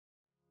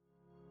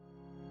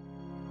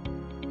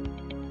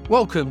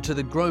Welcome to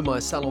the Grow My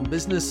Salon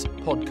Business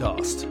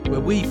podcast,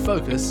 where we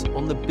focus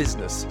on the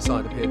business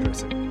side of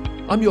hairdressing.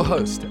 I'm your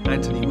host,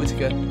 Antony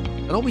Whitaker,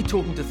 and I'll be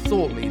talking to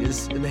thought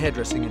leaders in the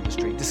hairdressing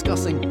industry,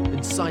 discussing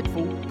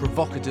insightful,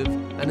 provocative,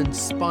 and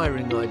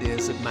inspiring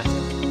ideas that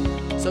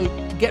matter. So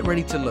get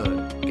ready to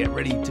learn, get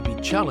ready to be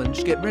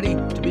challenged, get ready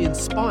to be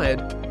inspired,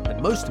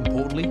 and most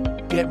importantly,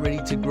 get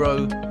ready to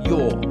grow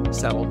your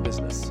salon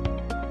business.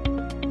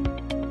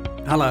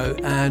 Hello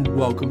and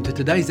welcome to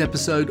today's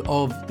episode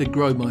of the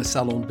Grow My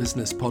Salon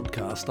Business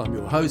podcast. I'm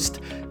your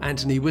host,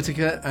 Antony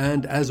Whitaker,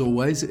 and as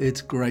always,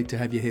 it's great to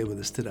have you here with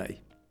us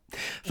today.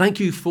 Thank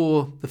you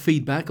for the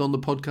feedback on the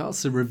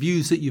podcast. The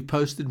reviews that you've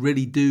posted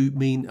really do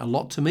mean a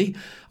lot to me.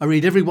 I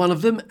read every one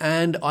of them,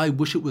 and I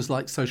wish it was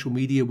like social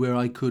media where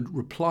I could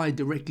reply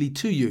directly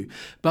to you.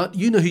 But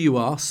you know who you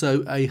are,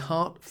 so a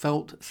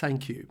heartfelt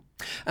thank you.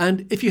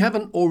 And if you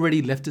haven't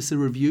already left us a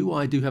review,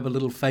 I do have a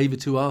little favour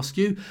to ask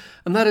you,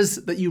 and that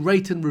is that you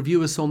rate and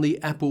review us on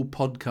the Apple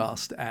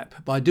Podcast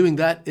app. By doing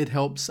that, it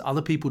helps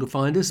other people to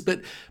find us, but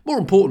more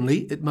importantly,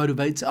 it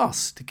motivates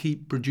us to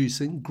keep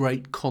producing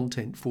great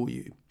content for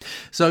you.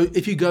 So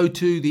if you go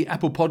to the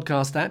Apple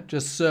Podcast app,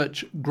 just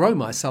search Grow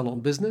My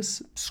Salon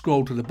Business,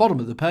 scroll to the bottom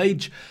of the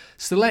page,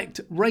 select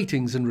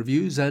ratings and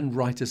reviews and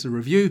write us a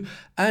review,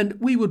 and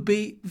we would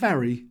be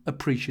very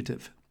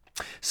appreciative.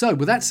 So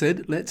with that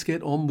said, let's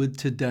get on with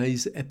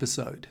today's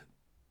episode.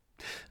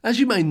 As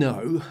you may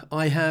know,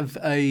 I have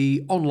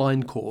an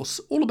online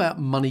course all about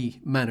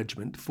money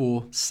management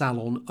for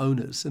salon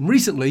owners. And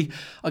recently,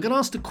 I got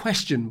asked a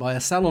question by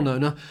a salon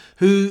owner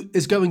who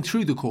is going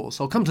through the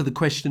course. I'll come to the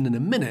question in a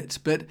minute,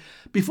 but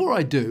before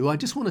I do, I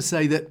just want to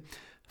say that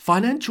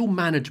financial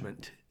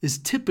management is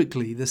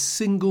typically the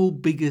single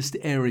biggest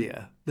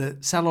area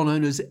that salon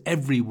owners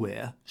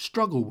everywhere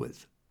struggle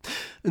with.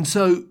 And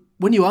so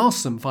when you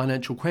ask them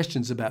financial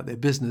questions about their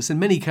business, in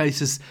many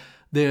cases,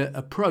 their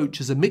approach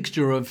is a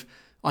mixture of,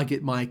 I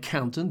get my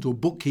accountant or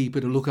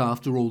bookkeeper to look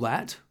after all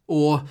that,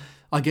 or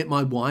I get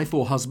my wife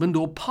or husband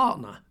or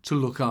partner to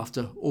look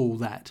after all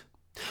that.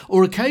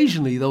 Or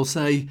occasionally they'll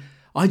say,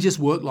 I just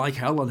work like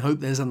hell and hope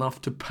there's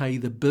enough to pay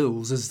the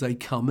bills as they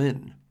come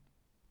in.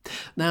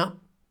 Now,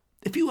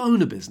 if you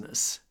own a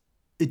business,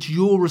 it's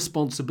your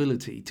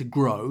responsibility to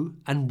grow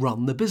and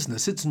run the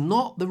business. It's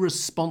not the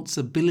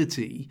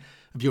responsibility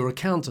of your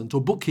accountant or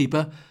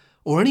bookkeeper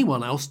or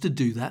anyone else to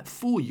do that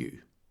for you.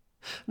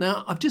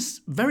 Now, I've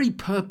just very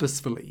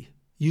purposefully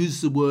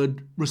used the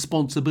word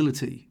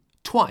responsibility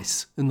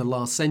twice in the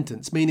last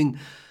sentence, meaning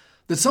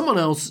that someone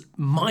else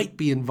might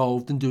be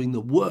involved in doing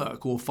the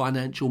work or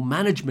financial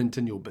management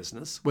in your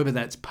business, whether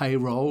that's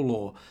payroll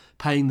or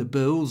paying the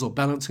bills or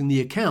balancing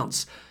the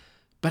accounts.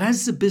 But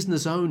as a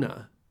business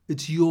owner,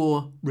 it's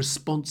your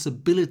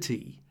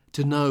responsibility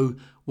to know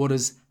what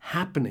is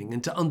happening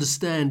and to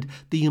understand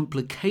the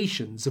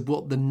implications of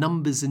what the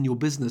numbers in your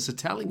business are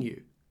telling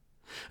you.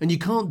 And you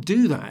can't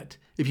do that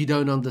if you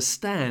don't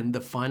understand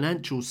the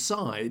financial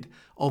side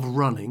of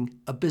running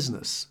a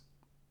business.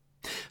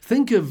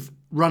 Think of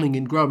running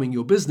and growing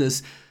your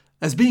business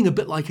as being a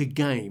bit like a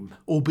game,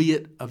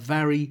 albeit a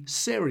very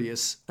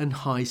serious and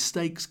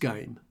high-stakes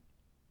game.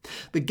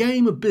 The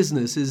game of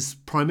business is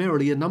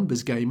primarily a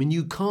numbers game, and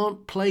you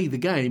can't play the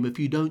game if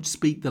you don't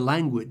speak the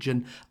language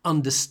and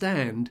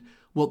understand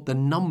what the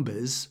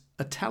numbers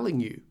are telling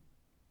you.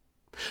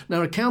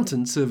 Now,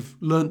 accountants have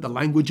learnt the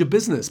language of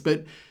business,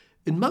 but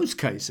in most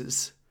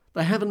cases,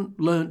 they haven't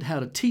learnt how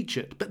to teach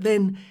it. But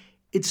then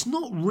it's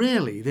not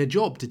really their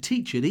job to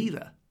teach it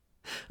either.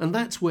 And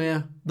that's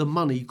where the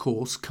money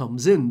course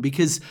comes in,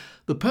 because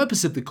the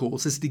purpose of the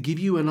course is to give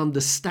you an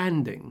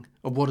understanding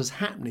of what is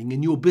happening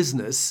in your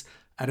business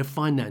at a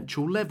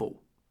financial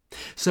level,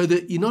 so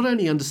that you not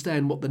only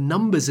understand what the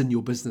numbers in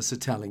your business are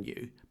telling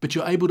you, but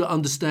you're able to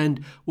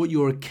understand what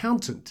your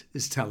accountant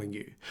is telling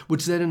you,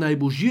 which then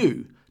enables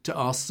you to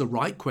ask the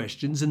right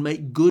questions and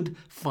make good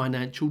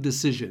financial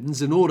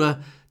decisions in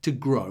order to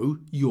grow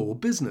your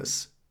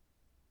business.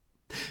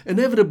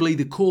 Inevitably,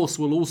 the course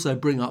will also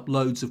bring up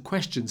loads of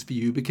questions for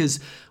you because,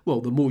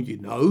 well, the more you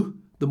know,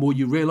 the more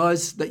you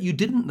realise that you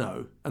didn't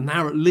know. And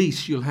now at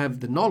least you'll have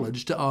the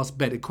knowledge to ask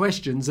better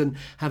questions and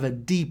have a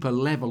deeper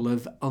level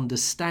of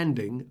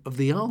understanding of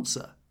the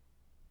answer.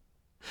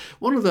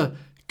 One of the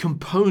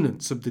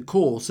components of the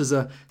course is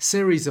a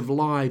series of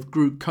live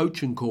group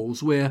coaching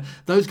calls where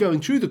those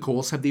going through the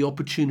course have the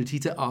opportunity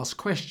to ask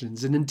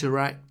questions and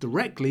interact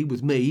directly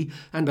with me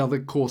and other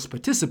course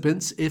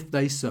participants if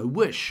they so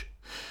wish.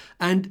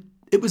 And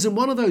it was in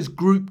one of those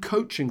group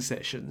coaching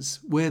sessions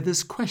where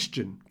this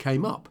question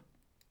came up.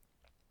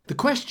 The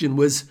question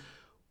was,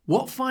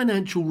 what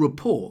financial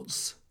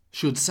reports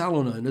should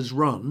salon owners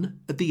run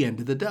at the end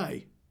of the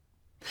day?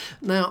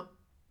 Now,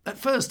 at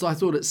first I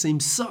thought it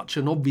seemed such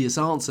an obvious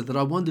answer that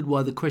I wondered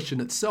why the question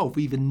itself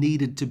even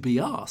needed to be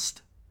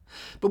asked.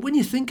 But when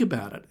you think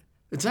about it,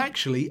 it's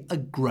actually a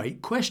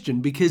great question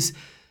because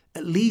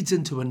it leads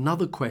into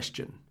another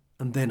question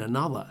and then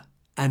another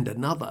and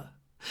another.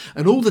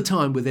 And all the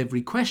time with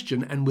every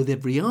question and with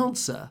every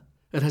answer,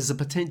 It has the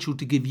potential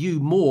to give you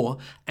more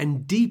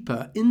and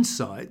deeper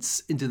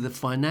insights into the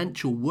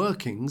financial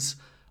workings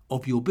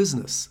of your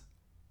business.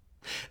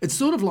 It's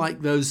sort of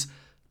like those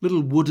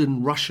little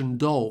wooden Russian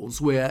dolls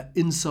where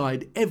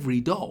inside every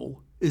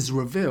doll is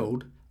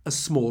revealed a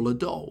smaller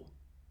doll.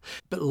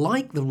 But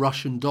like the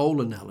Russian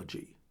doll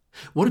analogy,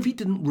 what if you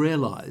didn't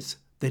realize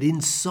that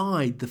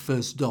inside the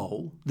first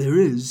doll there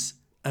is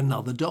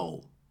another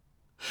doll?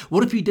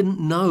 What if you didn't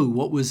know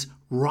what was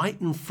right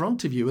in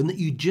front of you and that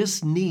you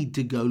just need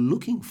to go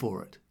looking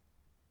for it?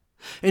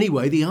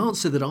 Anyway, the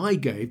answer that I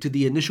gave to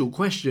the initial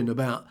question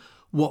about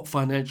what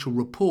financial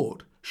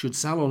report should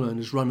salon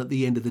owners run at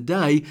the end of the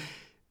day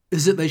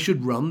is that they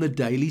should run the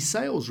daily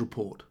sales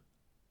report.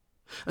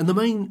 And the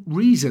main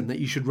reason that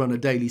you should run a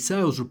daily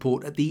sales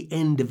report at the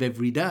end of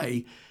every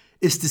day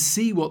is to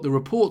see what the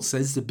report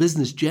says the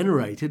business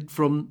generated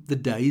from the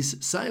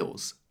day's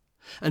sales,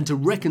 and to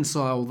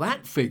reconcile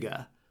that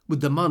figure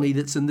with the money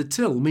that's in the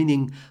till,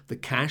 meaning the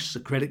cash, the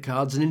credit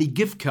cards, and any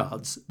gift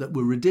cards that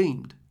were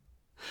redeemed.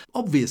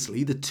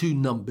 Obviously, the two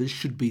numbers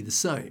should be the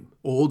same,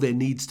 or there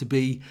needs to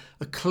be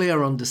a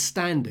clear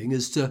understanding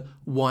as to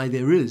why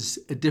there is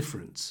a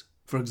difference.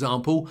 For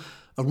example,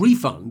 a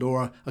refund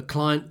or a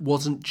client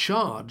wasn't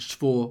charged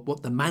for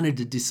what the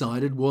manager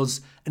decided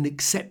was an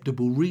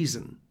acceptable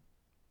reason.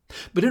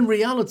 But in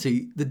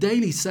reality, the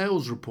daily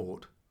sales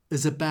report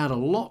is about a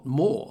lot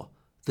more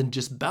than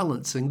just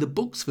balancing the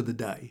books for the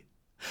day.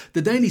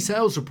 The daily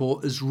sales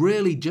report is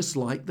really just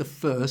like the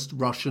first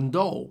Russian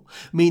doll,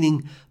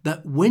 meaning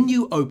that when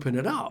you open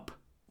it up,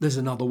 there's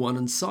another one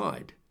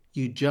inside.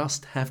 You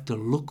just have to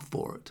look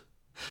for it.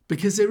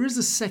 Because there is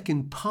a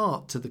second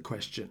part to the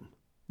question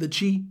that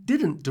she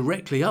didn't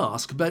directly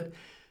ask, but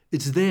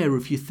it's there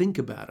if you think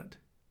about it.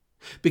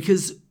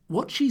 Because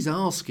what she's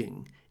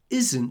asking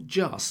isn't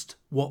just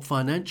what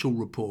financial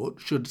report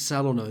should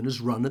salon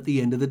owners run at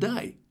the end of the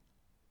day.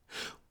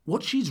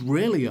 What she's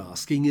really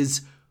asking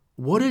is,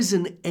 what is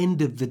an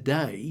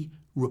end-of-the-day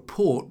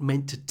report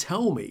meant to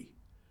tell me?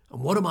 And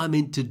what am I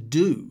meant to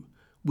do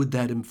with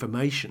that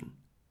information?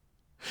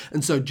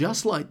 And so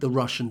just like the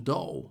Russian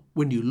doll,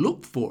 when you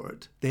look for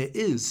it, there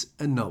is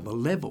another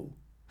level.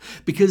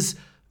 Because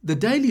the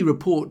daily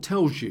report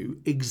tells you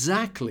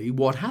exactly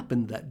what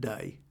happened that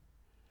day.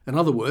 In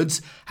other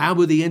words, how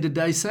were the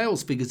end-of-day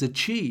sales figures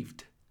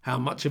achieved? How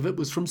much of it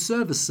was from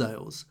service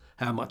sales?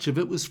 How much of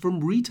it was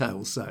from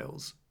retail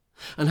sales?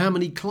 And how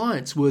many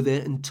clients were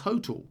there in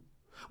total?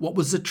 What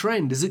was the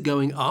trend? Is it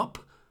going up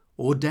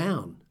or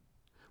down?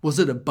 Was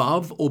it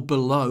above or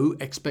below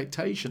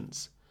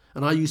expectations?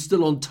 And are you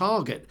still on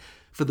target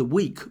for the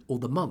week or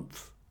the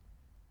month?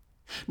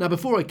 Now,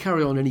 before I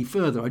carry on any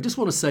further, I just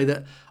want to say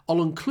that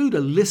I'll include a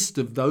list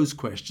of those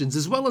questions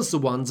as well as the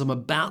ones I'm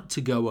about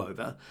to go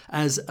over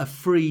as a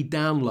free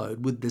download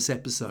with this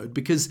episode,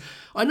 because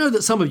I know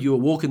that some of you are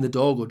walking the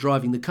dog or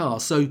driving the car,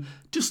 so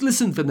just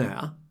listen for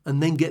now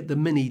and then get the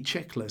mini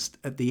checklist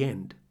at the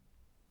end.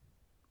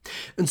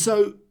 And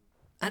so,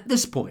 at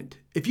this point,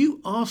 if you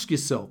ask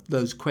yourself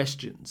those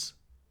questions,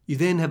 you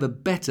then have a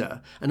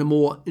better and a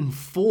more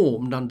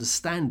informed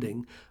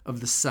understanding of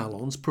the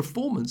salon's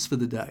performance for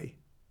the day.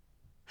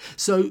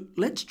 So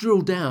let's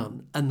drill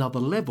down another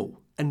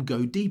level and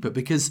go deeper,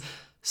 because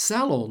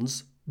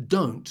salons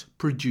don't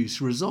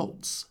produce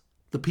results.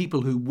 The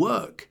people who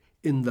work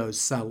in those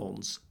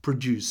salons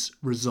produce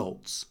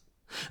results.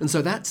 And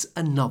so that's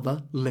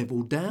another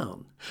level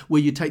down,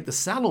 where you take the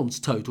salon's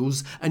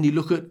totals and you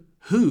look at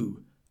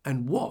who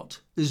and what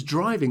is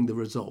driving the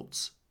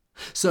results.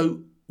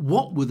 So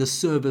what were the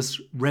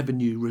service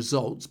revenue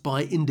results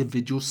by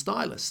individual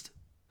stylist?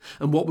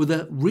 And what were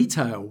the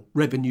retail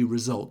revenue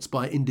results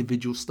by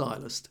individual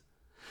stylist?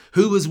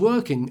 Who was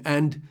working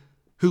and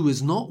who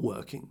is not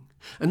working?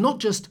 And not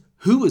just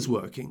who is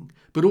working,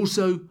 but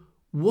also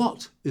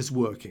what is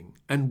working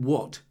and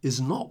what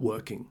is not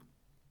working.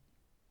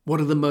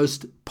 What are the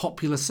most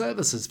popular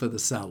services for the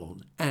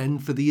salon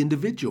and for the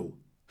individual?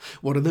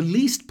 What are the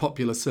least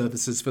popular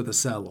services for the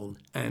salon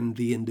and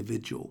the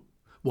individual?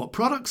 What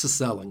products are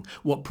selling?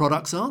 What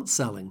products aren't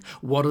selling?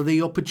 What are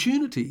the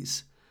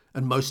opportunities?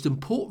 And most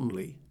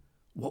importantly,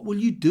 what will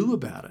you do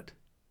about it?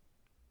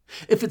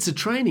 If it's a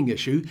training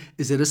issue,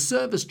 is it a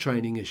service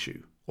training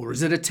issue? Or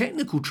is it a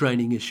technical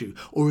training issue?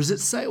 Or is it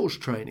sales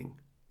training?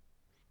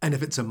 And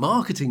if it's a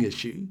marketing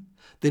issue,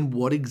 then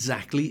what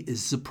exactly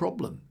is the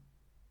problem?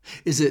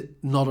 Is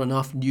it not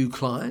enough new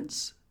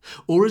clients?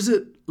 Or is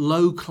it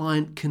low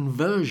client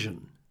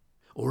conversion?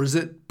 Or is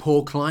it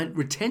poor client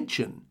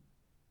retention?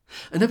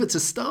 And if it's a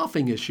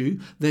staffing issue,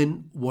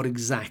 then what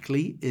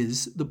exactly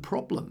is the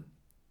problem?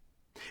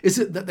 Is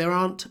it that there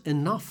aren't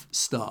enough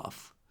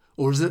staff?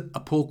 Or is it a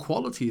poor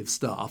quality of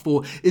staff?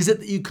 Or is it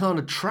that you can't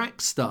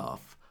attract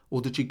staff?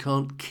 Or that you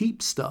can't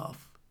keep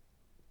staff?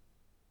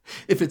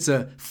 If it's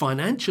a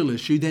financial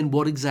issue, then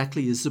what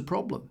exactly is the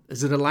problem?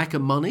 Is it a lack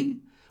of money?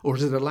 Or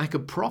is it a lack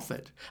of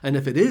profit? And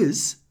if it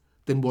is,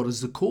 then what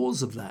is the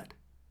cause of that?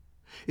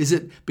 Is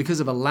it because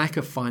of a lack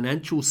of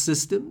financial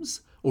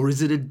systems? Or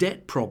is it a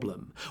debt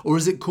problem? Or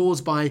is it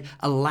caused by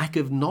a lack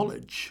of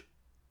knowledge?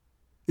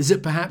 Is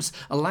it perhaps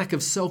a lack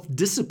of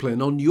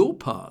self-discipline on your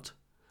part?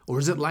 Or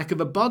is it lack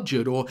of a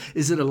budget? Or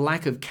is it a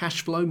lack of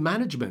cash flow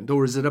management?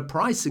 Or is it a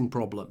pricing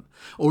problem?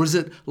 Or is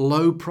it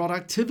low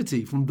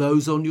productivity from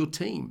those on your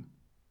team?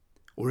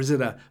 Or is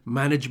it a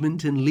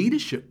management and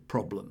leadership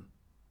problem?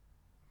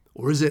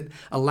 Or is it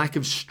a lack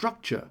of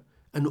structure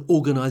and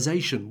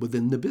organization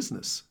within the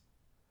business?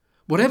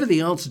 Whatever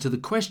the answer to the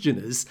question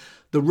is,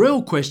 the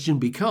real question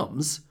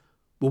becomes,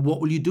 well,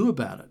 what will you do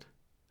about it?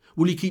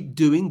 Will you keep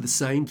doing the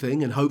same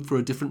thing and hope for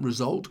a different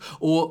result?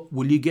 Or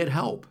will you get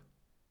help?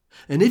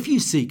 And if you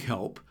seek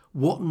help,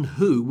 what and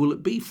who will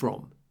it be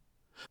from?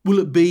 Will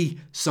it be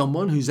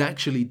someone who's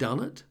actually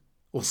done it?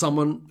 Or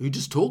someone who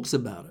just talks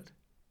about it?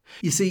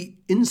 You see,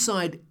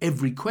 inside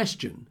every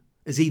question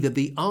is either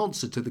the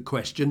answer to the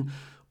question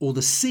or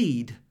the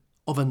seed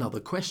of another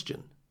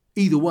question.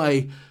 Either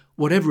way,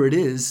 whatever it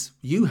is,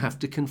 you have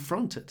to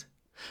confront it.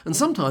 And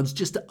sometimes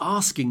just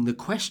asking the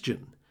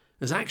question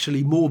is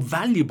actually more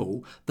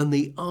valuable than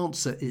the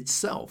answer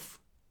itself.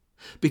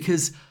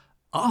 Because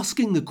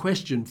asking the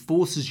question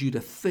forces you to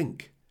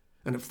think,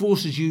 and it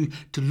forces you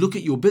to look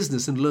at your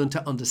business and learn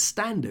to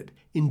understand it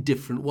in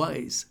different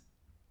ways.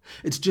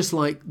 It's just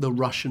like the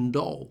Russian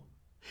doll.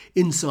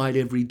 Inside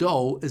every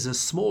doll is a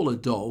smaller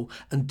doll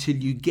until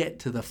you get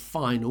to the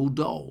final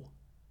doll.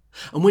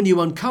 And when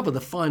you uncover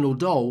the final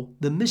doll,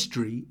 the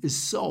mystery is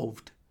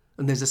solved,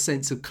 and there's a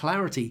sense of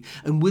clarity.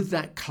 And with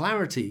that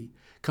clarity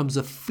comes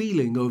a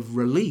feeling of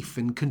relief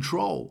and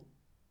control.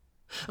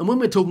 And when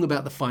we're talking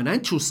about the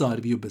financial side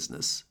of your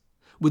business,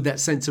 with that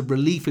sense of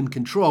relief and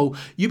control,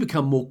 you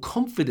become more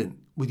confident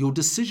with your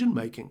decision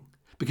making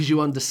because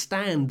you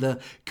understand the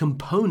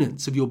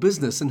components of your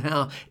business and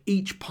how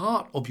each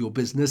part of your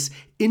business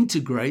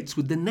integrates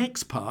with the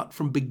next part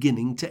from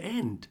beginning to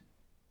end.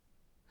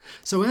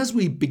 So as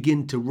we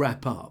begin to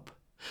wrap up,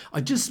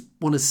 I just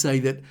want to say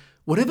that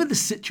whatever the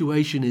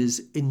situation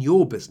is in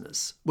your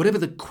business, whatever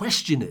the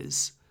question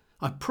is,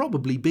 I've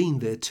probably been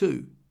there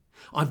too.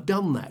 I've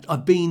done that.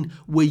 I've been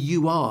where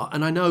you are,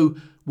 and I know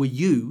where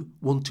you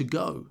want to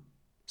go.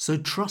 So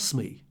trust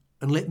me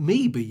and let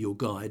me be your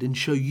guide and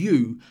show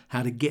you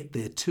how to get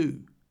there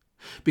too.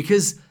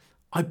 Because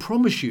I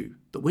promise you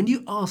that when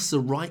you ask the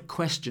right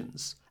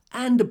questions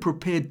and are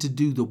prepared to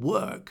do the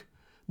work,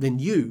 then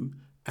you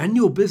and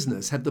your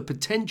business have the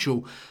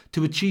potential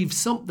to achieve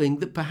something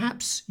that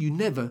perhaps you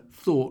never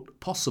thought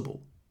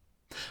possible.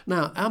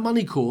 Now, our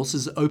money course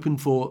is open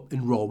for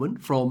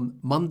enrolment from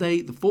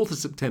Monday, the 4th of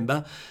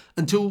September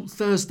until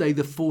Thursday,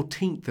 the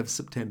 14th of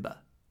September.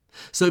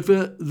 So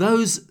for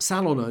those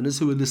salon owners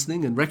who are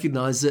listening and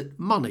recognize that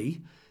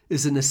money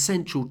is an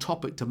essential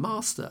topic to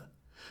master,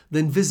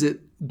 then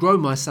visit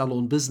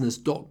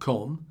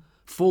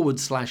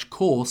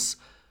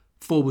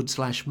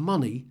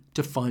growmysalonbusiness.com/course/money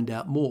to find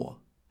out more.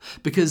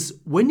 Because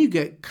when you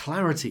get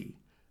clarity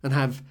and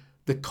have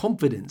the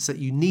confidence that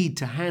you need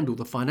to handle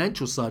the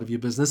financial side of your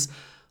business,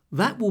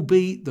 that will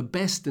be the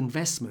best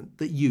investment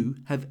that you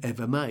have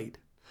ever made.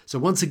 So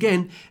once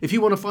again, if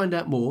you want to find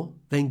out more,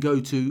 then go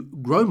to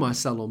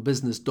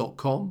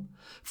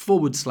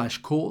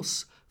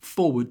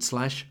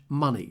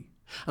growmysalonbusiness.com/course/money.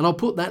 And I'll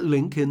put that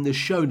link in the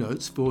show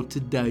notes for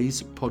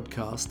today's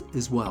podcast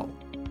as well.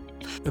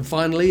 And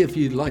finally, if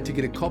you'd like to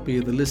get a copy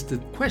of the list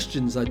of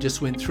questions I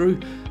just went through,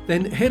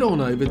 then head on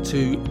over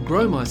to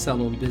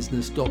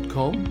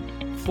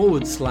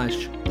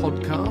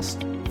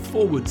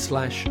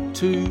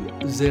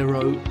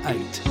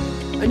growmysalonbusiness.com/podcast/208.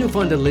 And you'll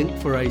find a link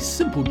for a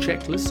simple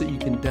checklist that you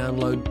can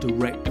download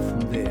direct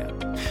from there.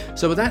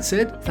 So with that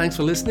said, thanks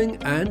for listening,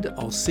 and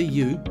I'll see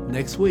you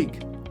next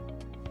week.